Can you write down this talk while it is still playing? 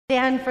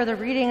Stand for the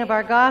reading of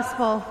our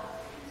gospel.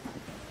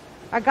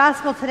 Our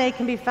gospel today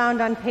can be found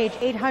on page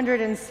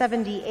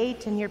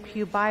 878 in your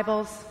pew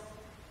Bibles.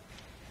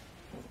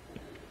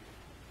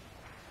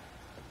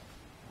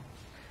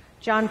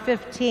 John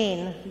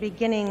 15,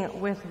 beginning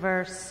with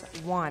verse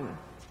 1.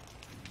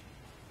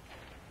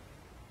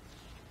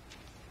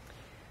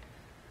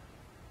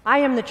 I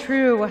am the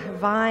true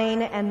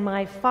vine, and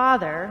my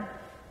Father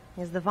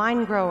is the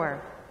vine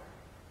grower.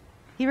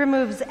 He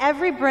removes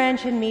every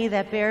branch in me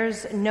that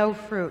bears no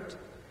fruit.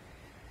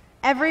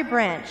 Every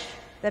branch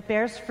that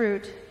bears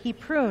fruit, he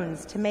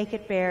prunes to make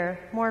it bear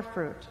more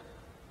fruit.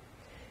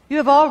 You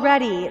have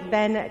already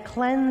been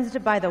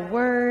cleansed by the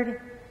word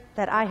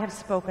that I have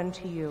spoken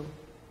to you.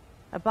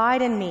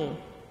 Abide in me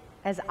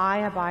as I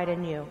abide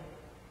in you.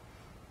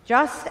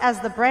 Just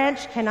as the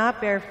branch cannot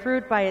bear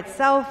fruit by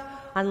itself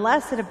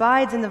unless it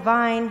abides in the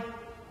vine,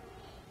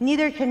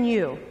 neither can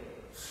you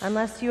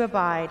unless you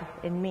abide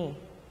in me.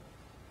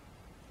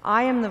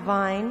 I am the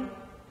vine,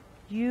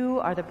 you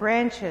are the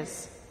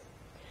branches.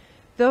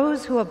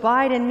 Those who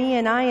abide in me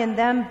and I in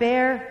them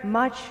bear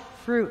much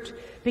fruit,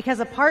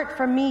 because apart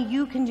from me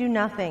you can do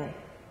nothing.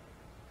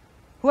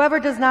 Whoever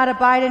does not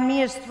abide in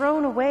me is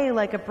thrown away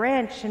like a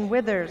branch and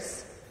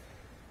withers.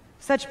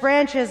 Such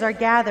branches are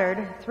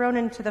gathered, thrown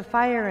into the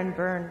fire and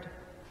burned.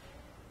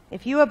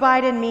 If you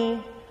abide in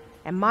me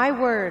and my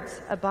words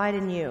abide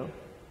in you,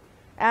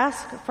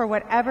 ask for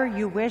whatever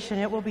you wish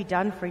and it will be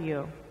done for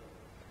you.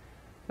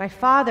 My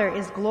Father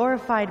is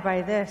glorified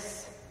by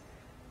this,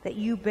 that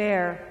you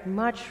bear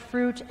much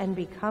fruit and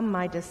become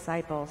my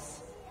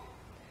disciples.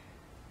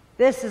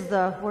 This is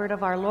the word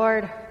of our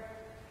Lord.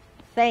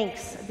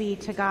 Thanks be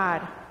to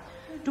God.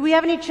 Do we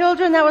have any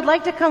children that would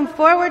like to come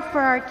forward for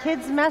our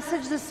kids'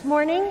 message this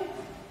morning?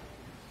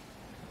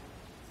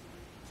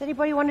 Does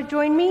anybody want to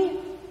join me?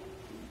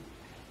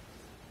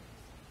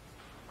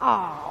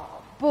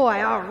 Oh,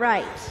 boy, all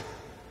right.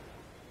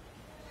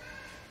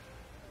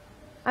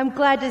 I'm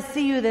glad to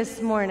see you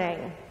this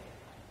morning.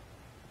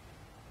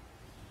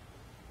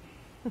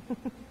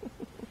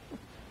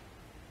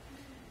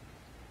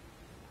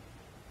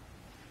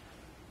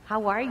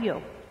 How are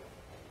you?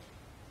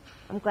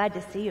 I'm glad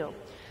to see you.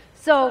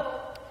 So,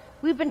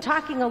 we've been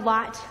talking a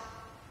lot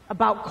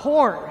about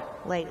corn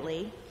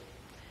lately,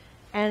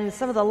 and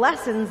some of the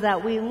lessons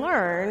that we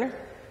learn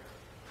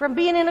from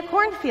being in a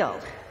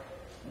cornfield.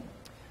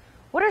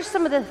 What are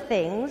some of the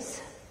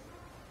things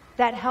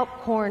that help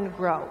corn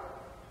grow?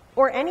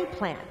 Or any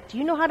plant. Do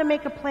you know how to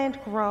make a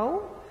plant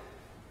grow?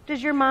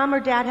 Does your mom or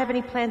dad have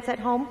any plants at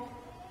home?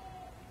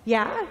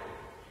 Yeah?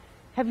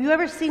 Have you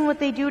ever seen what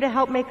they do to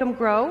help make them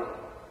grow?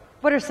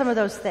 What are some of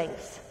those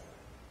things?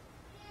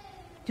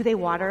 Do they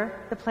water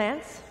the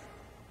plants?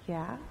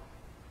 Yeah.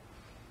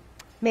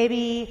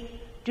 Maybe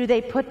do they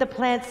put the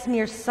plants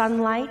near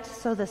sunlight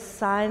so the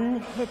sun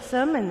hits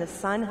them and the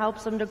sun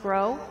helps them to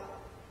grow?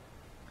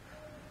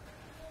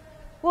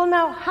 Well,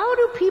 now, how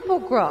do people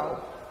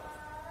grow?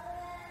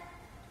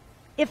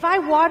 If I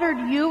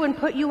watered you and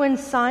put you in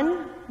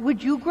sun,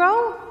 would you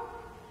grow?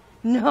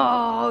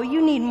 No,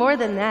 you need more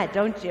than that,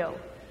 don't you?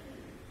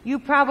 You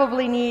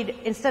probably need,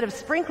 instead of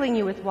sprinkling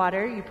you with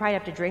water, you probably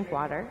have to drink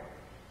water.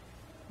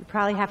 You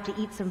probably have to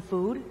eat some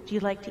food. Do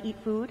you like to eat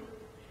food?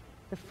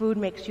 The food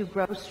makes you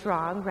grow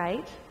strong,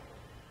 right?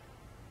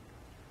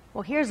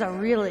 Well, here's a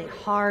really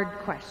hard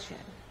question.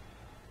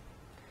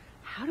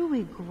 How do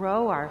we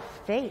grow our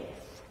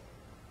faith?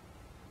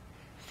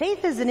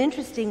 Faith is an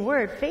interesting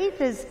word.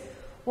 Faith is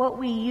what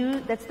we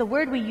use, that's the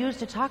word we use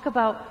to talk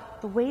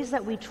about the ways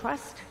that we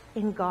trust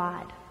in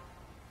God.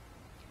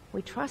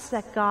 We trust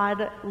that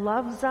God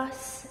loves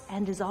us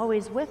and is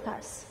always with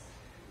us.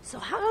 So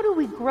how do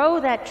we grow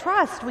that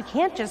trust? We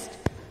can't just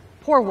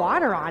pour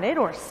water on it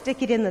or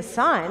stick it in the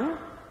sun.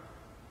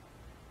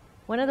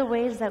 One of the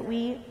ways that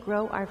we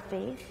grow our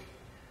faith,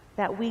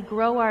 that we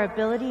grow our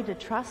ability to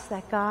trust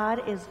that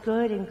God is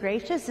good and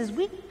gracious, is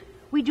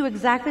we do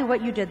exactly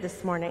what you did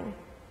this morning.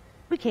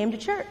 We came to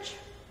church.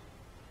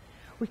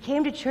 We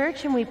came to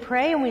church and we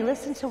pray and we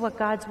listen to what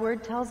God's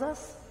word tells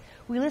us.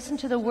 We listen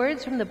to the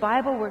words from the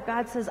Bible where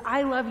God says,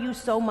 I love you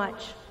so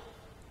much.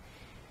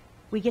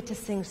 We get to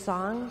sing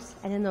songs,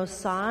 and in those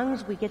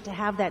songs we get to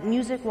have that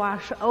music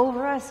wash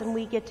over us, and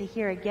we get to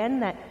hear again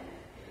that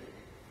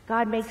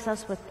God makes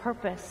us with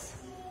purpose,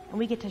 and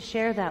we get to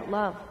share that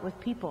love with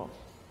people.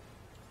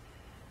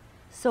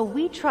 So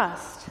we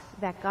trust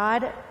that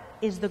God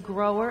is the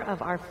grower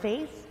of our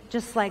faith,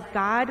 just like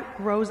God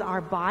grows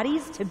our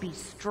bodies to be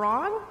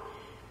strong.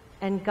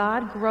 And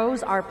God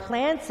grows our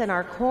plants and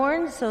our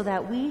corn so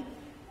that we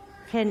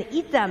can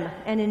eat them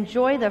and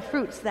enjoy the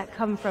fruits that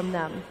come from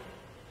them.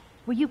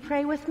 Will you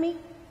pray with me?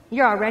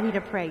 You're all ready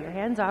to pray. Your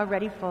hands are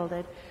already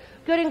folded.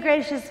 Good and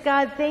gracious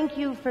God, thank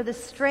you for the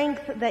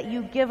strength that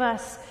you give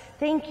us.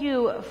 Thank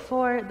you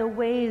for the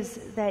ways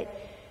that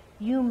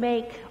you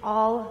make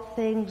all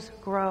things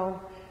grow.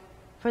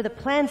 For the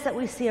plants that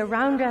we see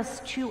around us,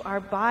 to our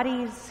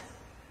bodies,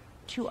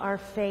 to our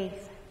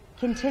faith.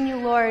 Continue,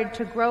 Lord,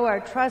 to grow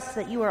our trust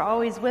that you are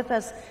always with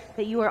us,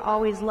 that you are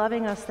always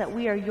loving us, that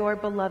we are your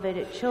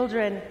beloved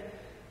children.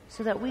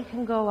 so that we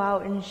can go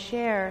out and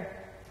share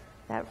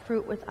that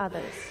fruit with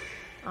others.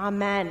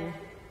 Amen.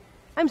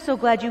 I'm so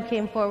glad you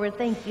came forward.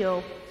 Thank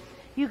you.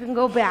 You can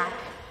go back.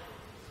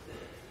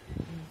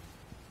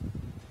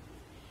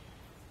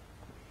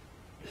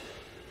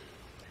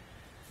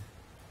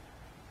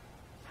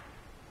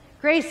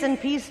 Grace and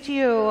peace to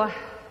you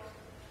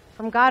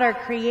from God our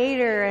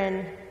Creator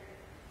and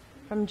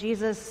from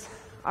Jesus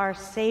our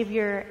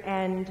Savior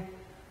and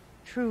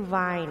true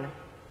vine.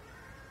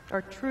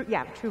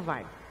 True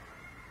vine.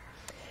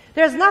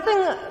 There's nothing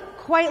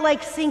quite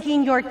like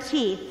sinking your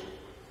teeth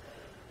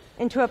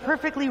into a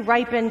perfectly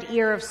ripened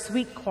ear of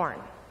sweet corn.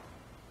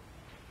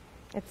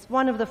 It's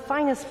one of the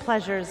finest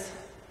pleasures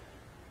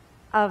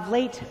of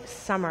late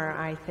summer,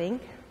 I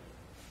think.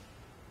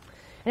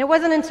 And it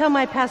wasn't until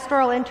my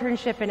pastoral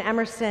internship in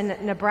Emerson,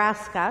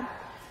 Nebraska,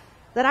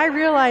 that I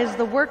realized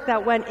the work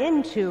that went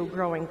into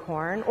growing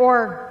corn,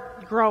 or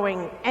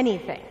growing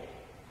anything.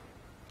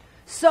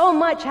 So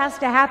much has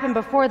to happen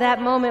before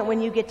that moment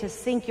when you get to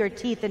sink your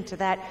teeth into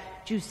that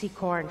juicy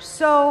corn.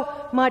 So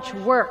much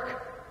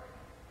work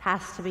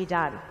has to be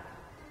done.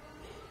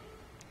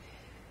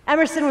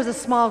 Emerson was a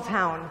small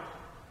town,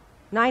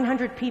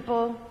 900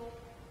 people,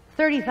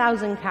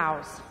 30,000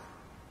 cows.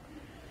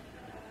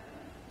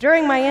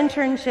 During my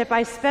internship,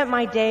 I spent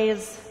my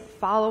days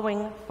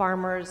following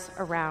farmers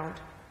around.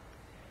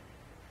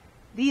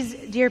 These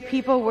dear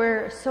people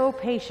were so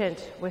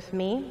patient with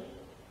me.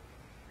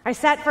 I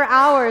sat for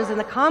hours in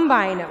the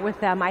combine with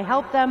them. I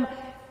helped them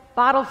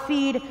bottle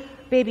feed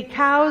baby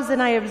cows,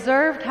 and I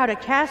observed how to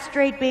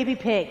castrate baby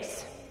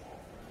pigs.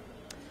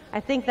 I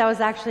think that was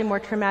actually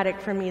more traumatic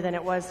for me than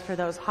it was for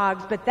those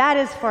hogs, but that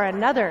is for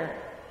another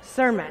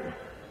sermon.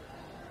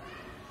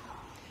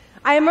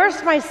 I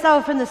immersed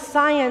myself in the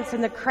science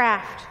and the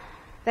craft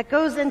that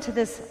goes into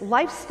this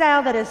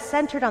lifestyle that is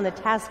centered on the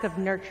task of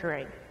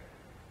nurturing.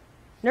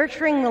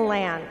 Nurturing the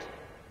land,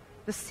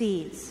 the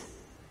seeds,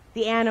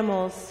 the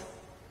animals,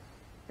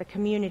 the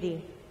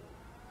community.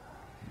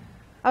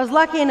 I was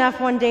lucky enough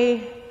one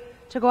day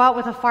to go out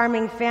with a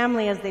farming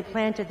family as they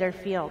planted their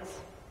fields.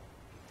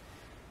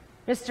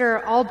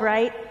 Mr.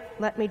 Albright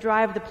let me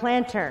drive the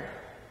planter.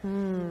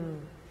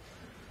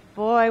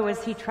 Boy,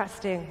 was he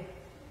trusting.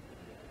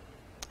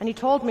 And he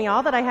told me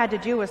all that I had to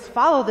do was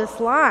follow this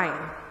line,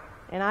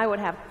 and I would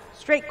have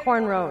straight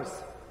corn rows.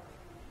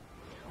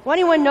 Well,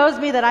 anyone knows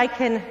me that I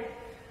can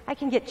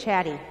get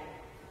chatty.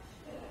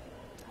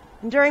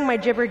 And during my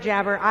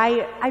jibber-jabber,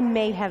 I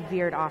may have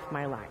veered off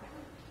my line.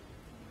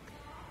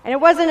 And it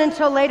wasn't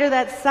until later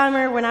that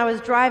summer when I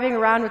was driving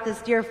around with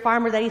this dear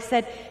farmer that he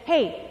said,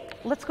 "Hey,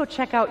 let's go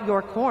check out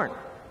your corn.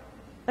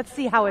 Let's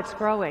see how it's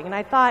growing." And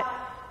I thought,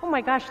 oh my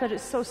gosh, that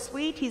is so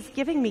sweet. He's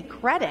giving me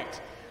credit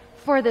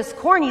for this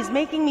corn. He's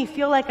making me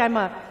feel like I'm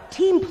a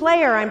team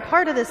player. I'm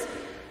part of this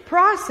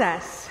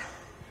process.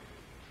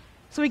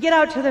 So we get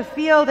out to the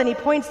field and he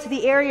points to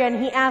the area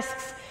and he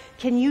asks,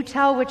 "Can you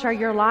tell which are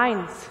your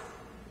lines?"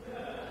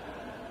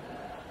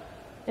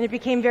 And it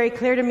became very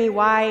clear to me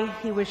why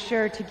he was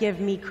sure to give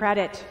me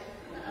credit.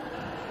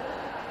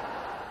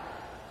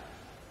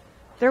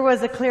 There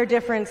was a clear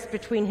difference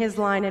between his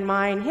line and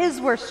mine. His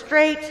were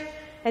straight,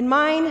 and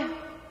mine,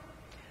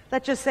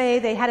 let's just say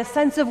they had a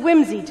sense of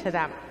whimsy to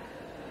them.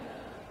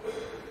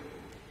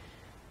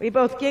 We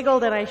both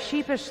giggled, and I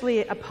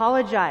sheepishly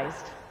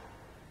apologized.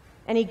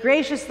 And he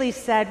graciously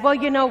said, "Well,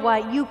 you know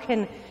what? You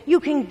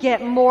can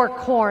get more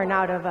corn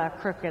out of a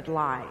crooked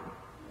line."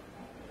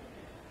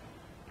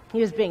 He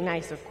was being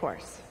nice, of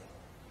course.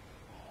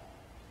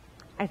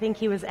 I think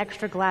he was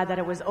extra glad that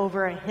it was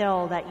over a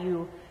hill that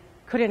you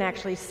couldn't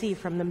actually see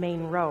from the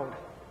main road.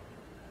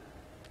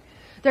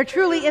 There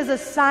truly is a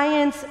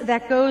science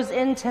that goes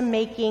into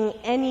making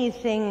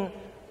anything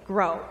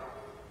grow.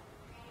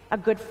 A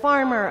good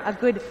farmer, a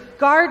good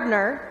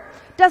gardener,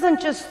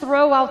 doesn't just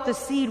throw out the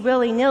seed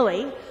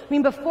willy-nilly. I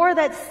mean, before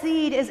that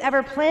seed is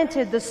ever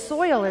planted, the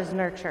soil is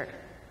nurtured.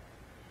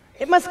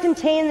 It must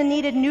contain the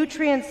needed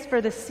nutrients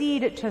for the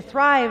seed to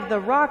thrive.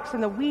 The rocks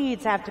and the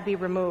weeds have to be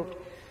removed.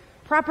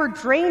 Proper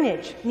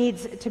drainage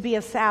needs to be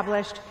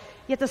established,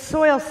 yet the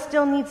soil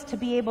still needs to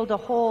be able to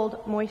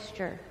hold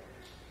moisture.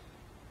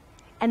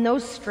 And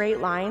those straight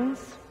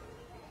lines,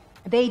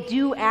 they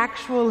do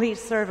actually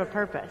serve a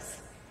purpose.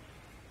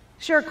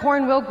 Sure,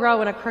 corn will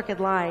grow in a crooked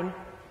line,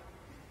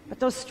 but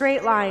those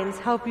straight lines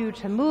help you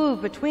to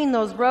move between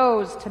those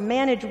rows, to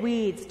manage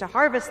weeds, to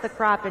harvest the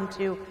crop, and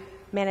to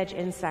manage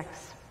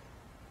insects.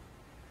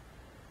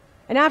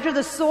 And after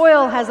the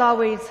soil has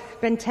always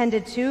been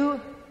tended to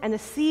and the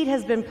seed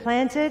has been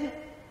planted,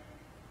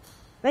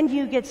 then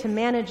you get to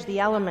manage the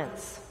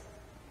elements.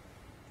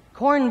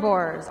 Corn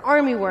borers,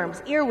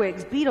 armyworms,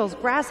 earwigs, beetles,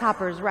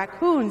 grasshoppers,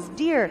 raccoons,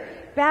 deer,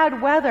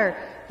 bad weather.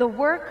 The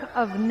work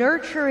of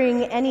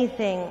nurturing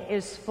anything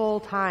is full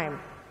time.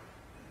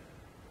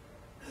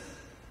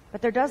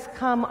 But there does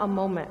come a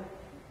moment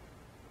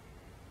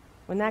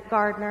when that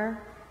gardener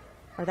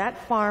or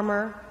that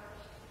farmer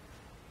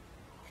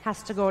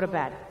has to go to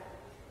bed.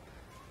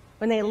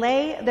 When they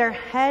lay their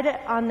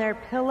head on their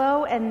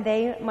pillow and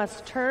they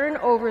must turn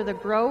over the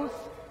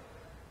growth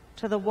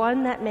to the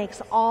one that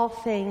makes all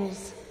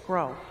things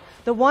grow,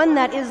 the one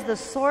that is the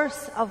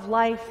source of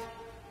life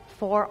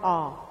for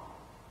all.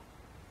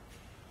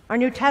 Our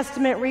New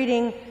Testament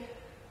reading,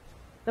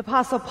 the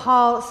Apostle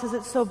Paul says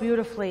it so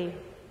beautifully.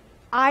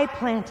 I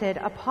planted,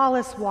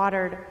 Apollos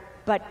watered,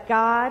 but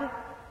God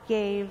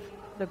gave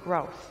the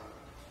growth.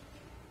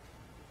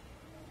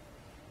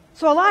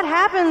 So a lot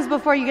happens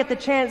before you get the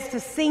chance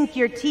to sink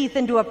your teeth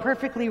into a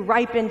perfectly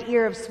ripened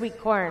ear of sweet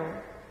corn.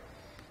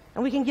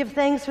 And we can give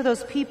thanks for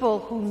those people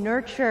who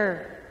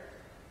nurture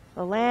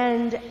the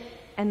land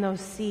and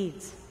those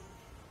seeds.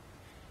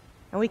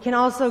 And we can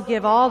also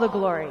give all the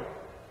glory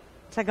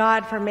to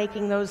God for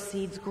making those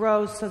seeds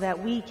grow so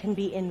that we can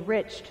be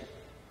enriched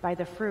by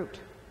the fruit.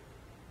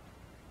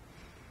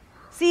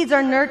 Seeds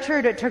are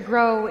nurtured to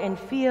grow in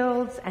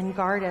fields and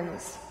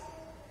gardens.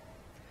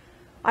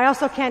 I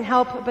also can't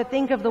help but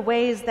think of the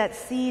ways that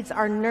seeds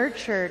are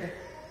nurtured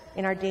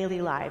in our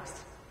daily lives.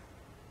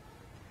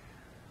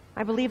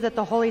 I believe that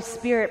the Holy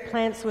Spirit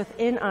plants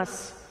within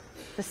us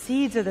the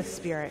seeds of the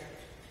Spirit.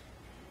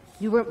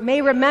 You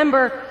may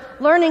remember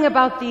learning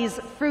about these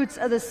fruits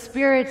of the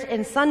Spirit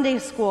in Sunday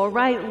school,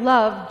 right?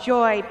 Love,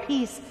 joy,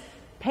 peace,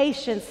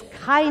 patience,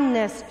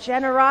 kindness,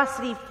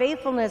 generosity,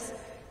 faithfulness,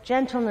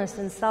 gentleness,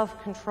 and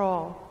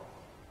self-control.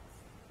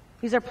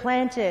 These are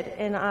planted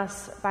in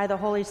us by the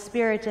Holy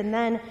Spirit, and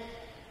then,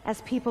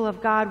 as people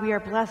of God, we are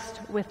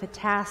blessed with the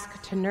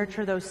task to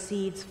nurture those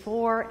seeds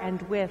for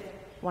and with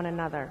one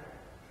another.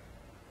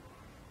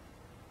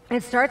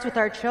 It starts with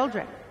our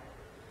children.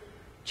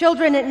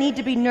 Children that need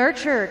to be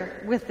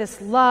nurtured with this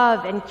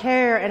love and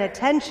care and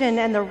attention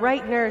and the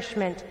right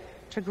nourishment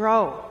to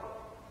grow.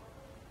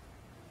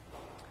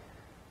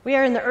 We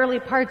are in the early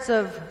parts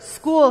of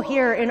school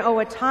here in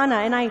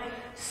Owatonna, and I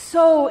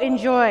so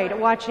enjoyed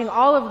watching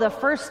all of the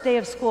first day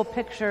of school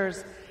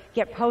pictures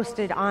get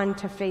posted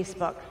onto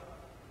Facebook.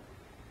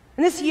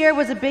 And this year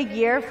was a big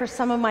year for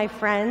some of my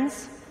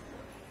friends.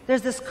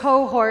 There's this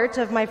cohort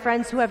of my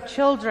friends who have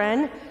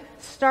children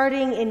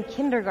starting in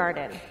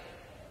kindergarten.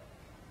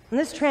 And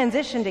this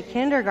transition to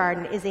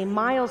kindergarten is a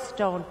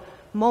milestone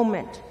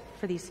moment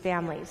for these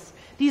families.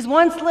 These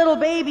once little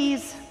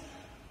babies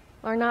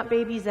are not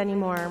babies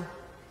anymore.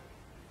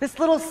 This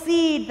little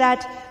seed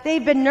that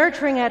they've been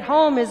nurturing at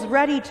home is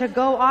ready to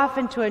go off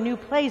into a new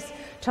place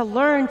to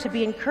learn, to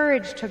be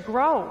encouraged, to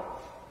grow.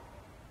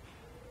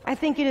 I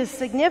think it is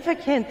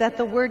significant that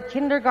the word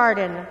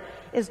kindergarten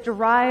is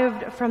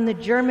derived from the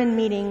German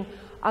meaning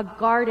a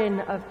garden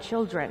of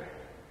children.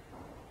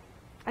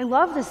 I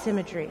love this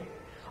imagery.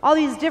 All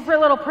these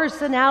different little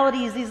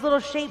personalities, these little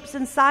shapes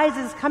and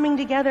sizes coming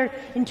together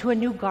into a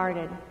new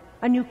garden,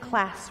 a new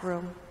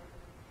classroom.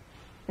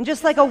 And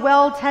just like a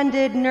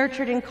well-tended,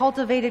 nurtured, and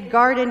cultivated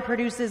garden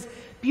produces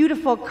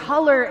beautiful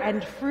color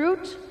and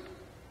fruit,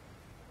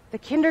 the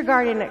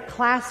kindergarten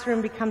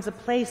classroom becomes a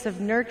place of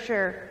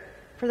nurture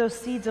for those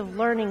seeds of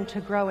learning to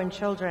grow in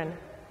children.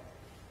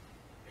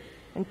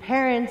 And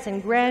parents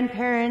and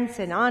grandparents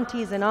and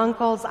aunties and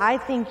uncles, I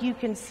think you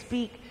can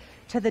speak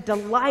to the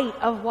delight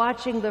of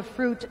watching the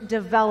fruit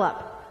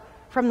develop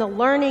from the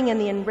learning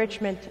and the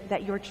enrichment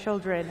that your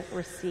children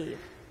receive.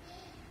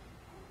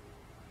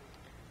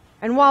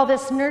 And while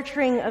this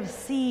nurturing of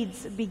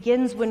seeds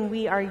begins when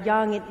we are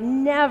young, it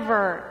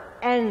never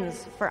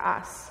ends for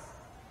us.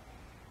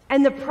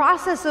 And the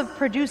process of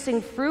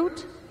producing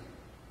fruit,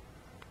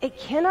 it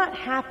cannot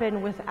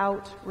happen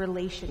without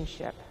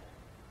relationship.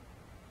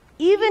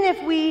 Even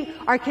if we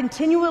are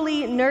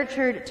continually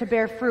nurtured to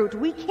bear fruit,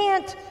 we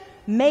can't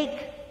make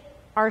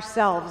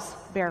ourselves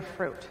bear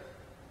fruit.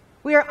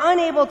 We are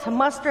unable to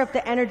muster up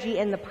the energy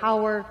and the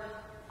power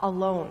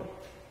alone.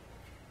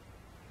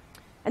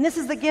 And this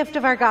is the gift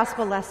of our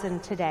gospel lesson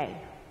today.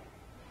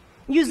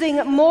 Using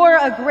more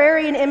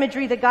agrarian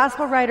imagery, the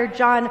gospel writer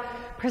John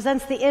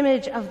presents the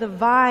image of the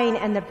vine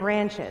and the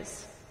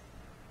branches.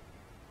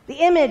 The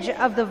image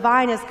of the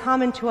vine is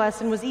common to us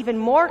and was even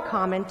more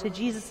common to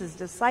Jesus'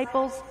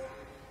 disciples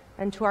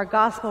and to our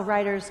gospel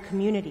writer's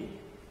community.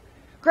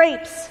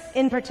 Grapes,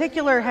 in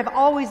particular, have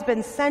always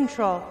been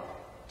central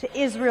to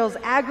Israel's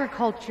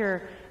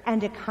agriculture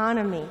and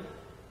economy.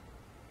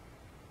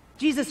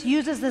 Jesus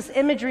uses this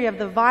imagery of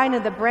the vine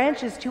and the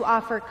branches to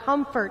offer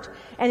comfort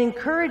and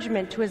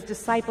encouragement to his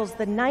disciples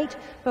the night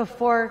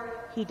before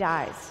he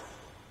dies.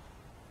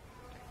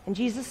 And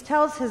Jesus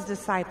tells his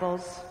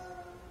disciples,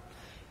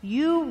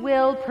 "You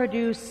will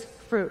produce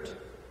fruit."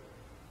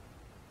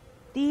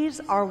 These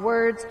are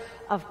words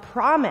of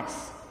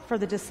promise for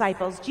the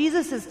disciples.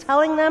 Jesus is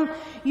telling them,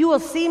 "You will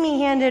see me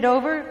handed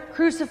over,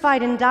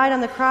 crucified and died on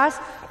the cross.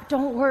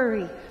 Don't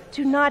worry,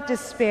 do not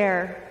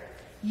despair.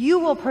 You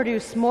will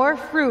produce more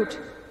fruit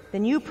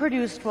than you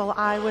produced while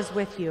I was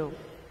with you.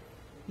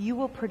 You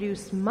will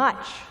produce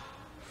much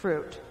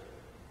fruit."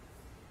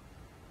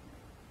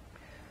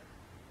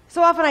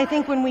 So often I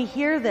think when we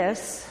hear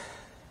this,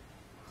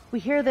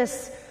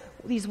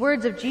 these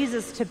words of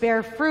Jesus to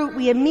bear fruit,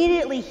 we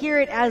immediately hear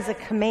it as a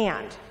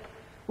command.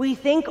 We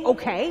think,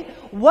 okay,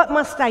 what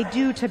must I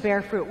do to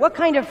bear fruit? What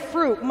kind of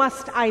fruit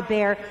must I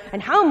bear,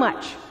 and how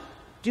much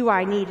do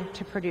I need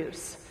to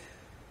produce?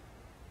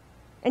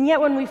 And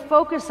yet when we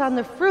focus on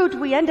the fruit,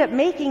 we end up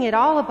making it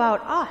all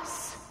about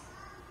us.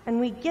 And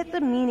we get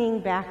the meaning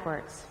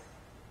backwards.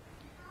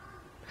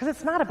 Because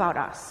it's not about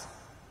us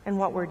and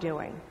what we're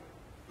doing.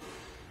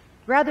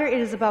 Rather, it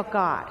is about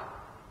God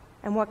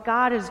and what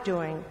God is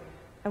doing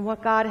and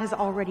what God has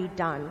already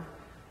done.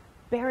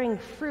 Bearing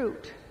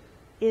fruit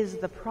is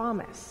the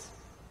promise.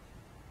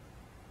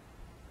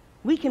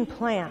 We can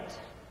plant.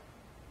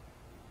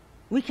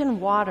 We can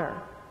water.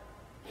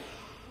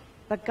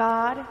 But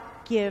God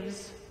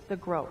gives the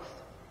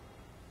growth.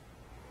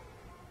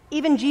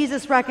 Even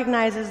Jesus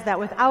recognizes that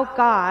without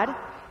God,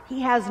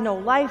 he has no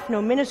life,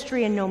 no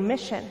ministry, and no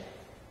mission.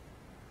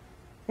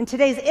 In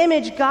today's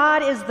image,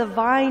 God is the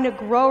vine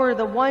grower,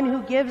 the one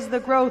who gives the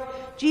growth.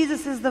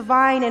 Jesus is the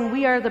vine and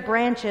we are the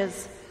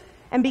branches.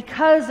 And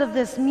because of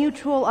this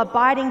mutual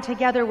abiding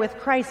together with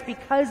Christ,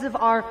 because of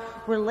our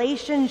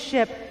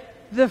relationship,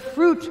 the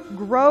fruit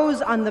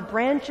grows on the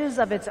branches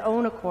of its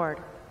own accord.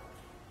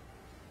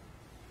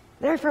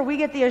 Therefore, we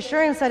get the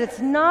assurance that it's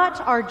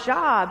not our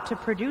job to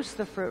produce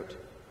the fruit,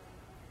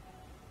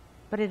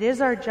 but it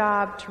is our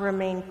job to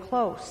remain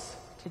close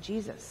to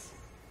Jesus.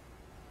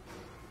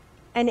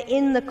 And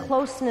in the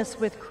closeness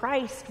with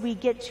Christ, we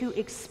get to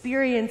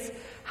experience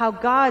how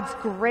God's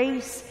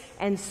grace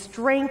and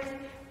strength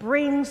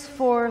brings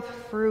forth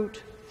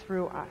fruit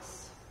through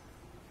us.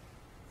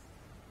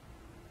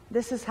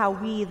 This is how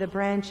we, the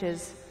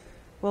branches,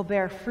 will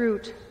bear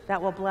fruit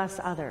that will bless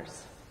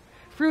others.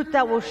 Fruit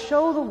that will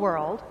show the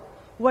world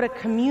what a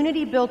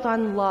community built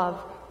on love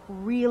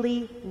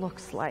really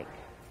looks like.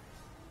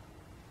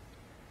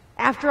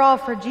 After all,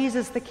 for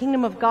Jesus, the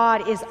kingdom of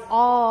God is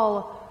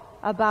all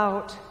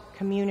about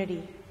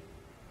community.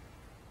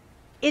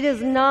 It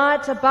is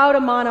not about a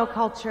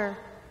monoculture.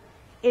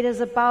 It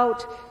is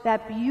about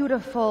that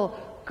beautiful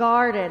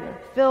garden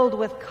filled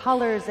with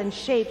colors and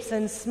shapes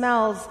and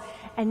smells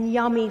and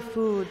yummy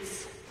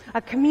foods.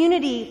 A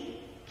community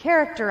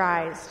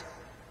characterized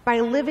by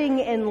living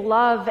in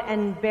love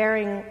and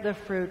bearing the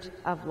fruit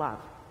of love.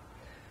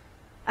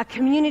 A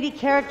community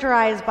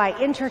characterized by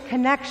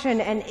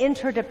interconnection and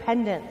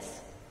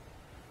interdependence.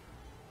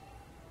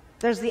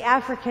 There's the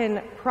African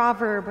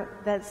proverb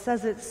that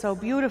says it so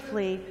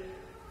beautifully,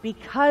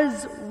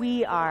 because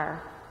we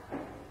are,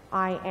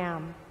 I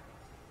am.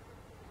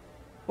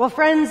 Well,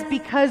 friends,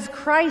 because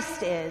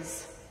Christ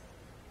is,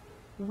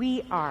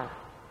 we are.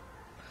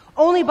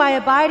 Only by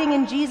abiding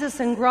in Jesus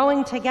and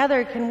growing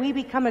together can we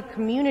become a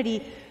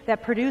community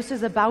that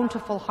produces a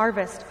bountiful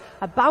harvest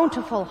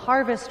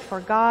for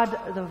God,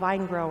 the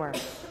vine grower.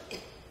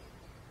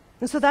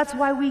 And so that's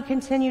why we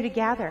continue to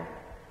gather.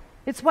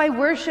 It's why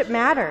worship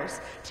matters.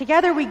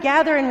 Together we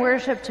gather in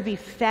worship to be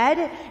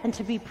fed and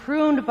to be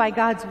pruned by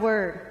God's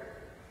word.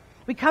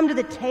 We come to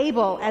the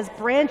table as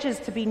branches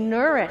to be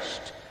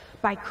nourished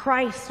by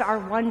Christ, our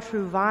one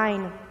true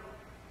vine.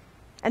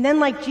 And then,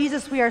 like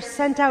Jesus, we are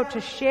sent out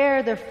to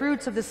share the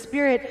fruits of the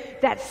Spirit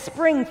that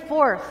spring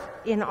forth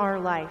in our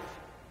life.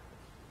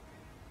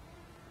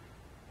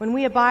 When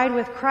we abide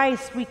with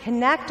Christ, we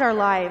connect our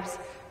lives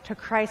to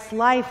Christ's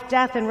life,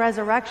 death, and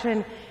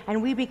resurrection,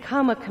 and we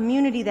become a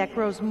community that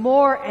grows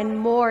more and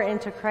more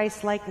into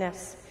Christ's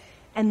likeness.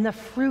 And the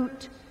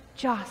fruit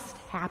just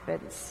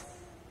happens.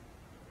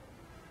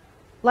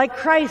 Like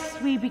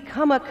Christ, we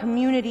become a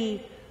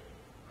community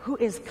who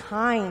is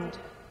kind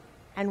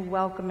and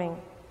welcoming,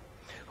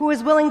 who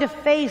is willing to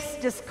face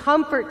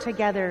discomfort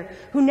together,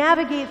 who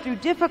navigate through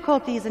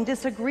difficulties and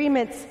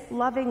disagreements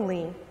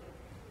lovingly.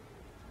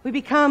 We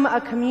become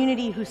a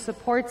community who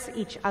supports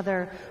each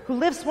other, who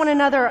lifts one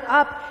another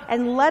up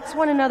and lets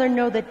one another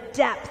know the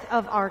depth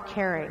of our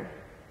caring.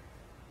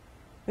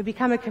 We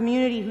become a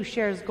community who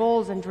shares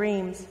goals and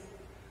dreams,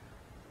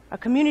 a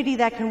community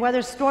that can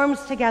weather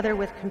storms together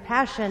with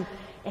compassion,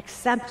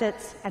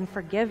 acceptance, and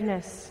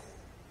forgiveness,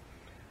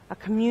 a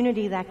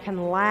community that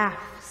can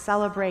laugh,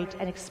 celebrate,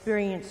 and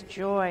experience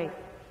joy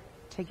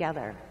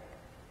together.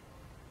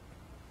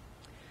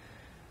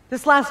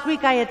 This last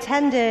week, I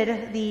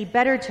attended the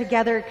Better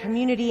Together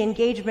community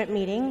engagement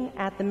meeting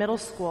at the middle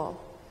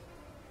school.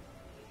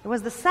 It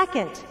was the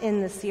second in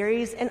the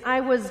series, and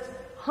I was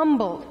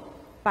humbled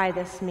by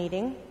this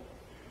meeting,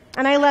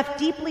 and I left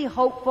deeply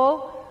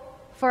hopeful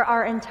for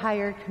our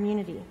entire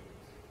community.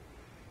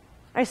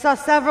 I saw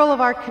several of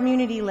our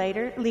community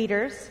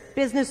leaders,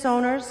 business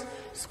owners,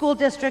 school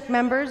district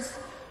members,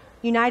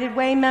 United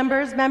Way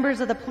members,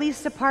 members of the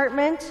police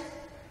department.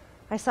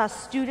 I saw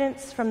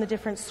students from the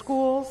different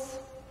schools.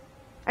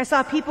 I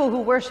saw people who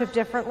worship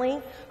differently,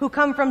 who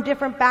come from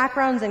different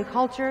backgrounds and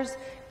cultures,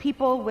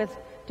 people with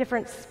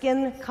different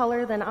skin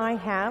color than I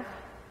have.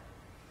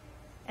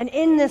 And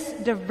in this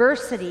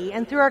diversity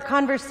and through our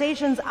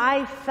conversations,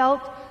 I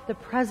felt the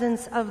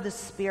presence of the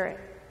Spirit.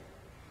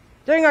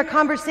 During our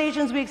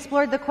conversations, we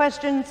explored the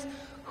questions,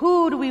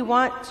 who do we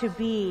want to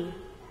be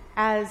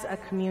as a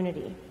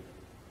community?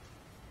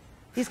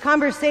 These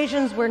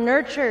conversations were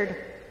nurtured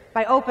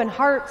by open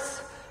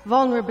hearts,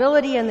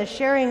 vulnerability, and the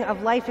sharing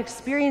of life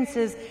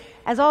experiences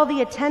as all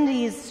the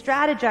attendees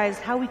strategized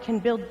how we can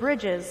build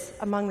bridges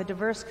among the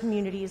diverse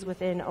communities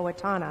within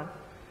Owatonna.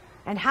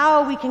 and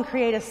how we can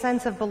create a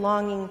sense of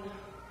belonging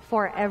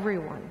for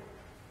everyone.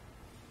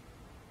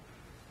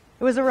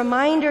 It was a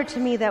reminder to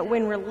me that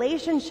when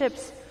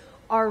relationships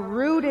are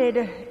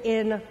rooted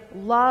in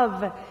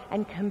love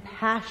and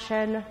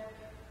compassion,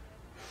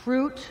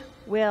 fruit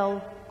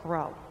will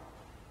grow.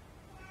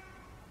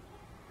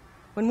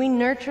 When we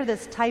nurture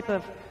this type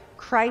of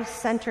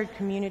Christ-centered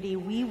community,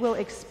 we will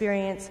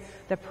experience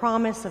the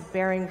promise of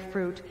bearing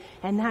fruit,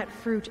 and that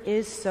fruit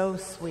is so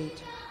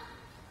sweet.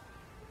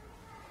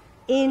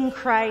 In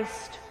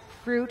Christ,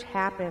 fruit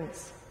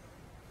happens.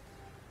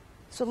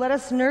 So let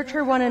us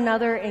nurture one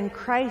another in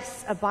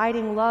Christ's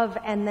abiding love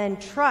and then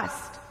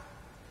trust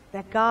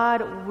that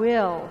God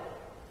will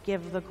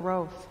give the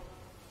growth.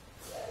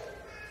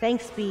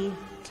 Thanks be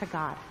to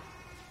God.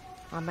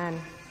 Amen.